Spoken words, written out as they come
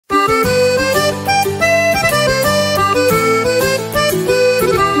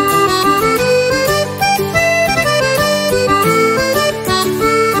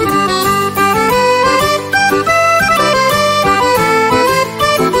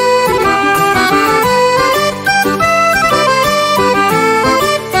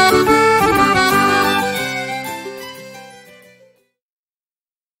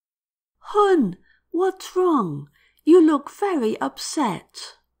wrong? You look very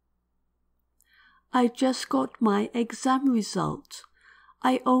upset." "I just got my exam result.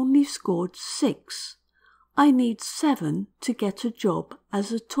 I only scored 6. I need 7 to get a job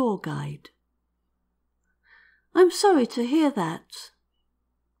as a tour guide." "I'm sorry to hear that."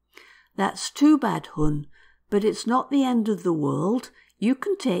 "That's too bad, Hoon, but it's not the end of the world. You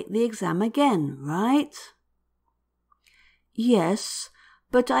can take the exam again, right?" "Yes,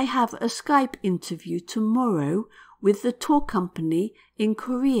 but I have a Skype interview tomorrow with the tour company in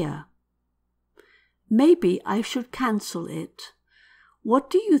Korea. Maybe I should cancel it. What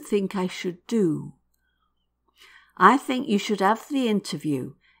do you think I should do?" "I think you should have the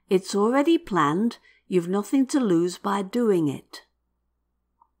interview. It's already planned. You've nothing to lose by doing it."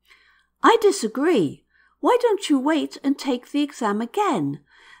 "I disagree. Why don't you wait and take the exam again?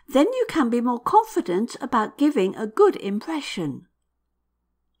 Then you can be more confident about giving a good impression."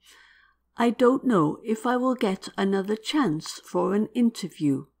 "I don't know if I will get another chance for an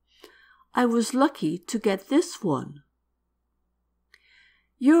interview. I was lucky to get this one."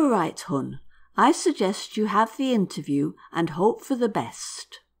 "You're right, Hoon. I suggest you have the interview and hope for the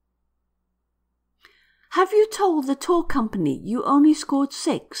best." "Have you told the tour company you only scored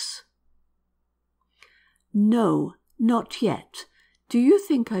 6? "No, not yet. Do you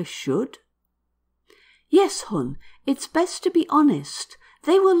think I should?" "Yes, Hoon. It's best to be honest.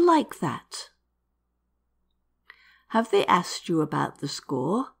 They will like that." "Have they asked you about the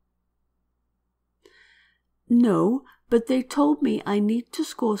score?" "No, but they told me I need to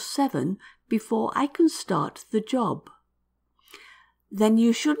score 7 before I can start the job." "Then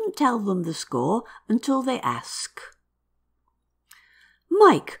you shouldn't tell them the score until they ask."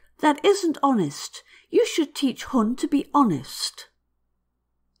 "Mike, that isn't honest. You should teach Hoon to be honest."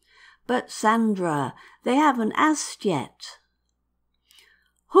 "But Sandra, they haven't asked yet."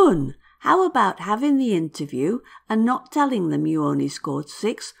 "Hoon, how about having the interview and not telling them you only scored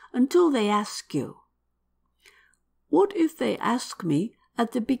 6 until they ask you?" "What if they ask me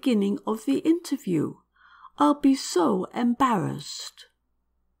at the beginning of the interview? I'll be so embarrassed."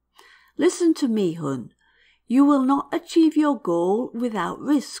 "Listen to me, Hoon. You will not achieve your goal without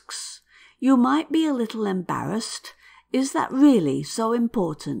risks. You might be a little embarrassed. Is that really so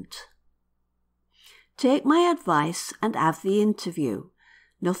important? Take my advice and have the interview.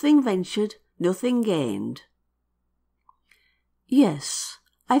 Nothing ventured, nothing gained." "Yes,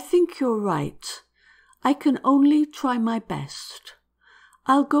 I think you're right. I can only try my best.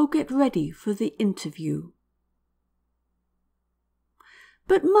 I'll go get ready for the interview."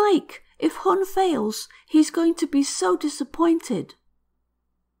 "But Mike, if Hoon fails, he's going to be so disappointed."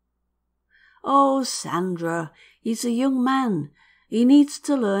 "Oh, Sandra, he's a young man. He needs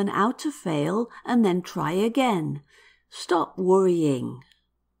to learn how to fail and then try again. Stop worrying."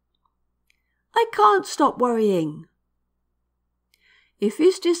 "I can't stop worrying." "If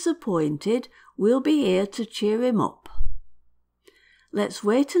he's disappointed, we'll be here to cheer him up. Let's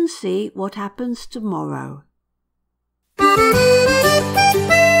wait and see what happens tomorrow."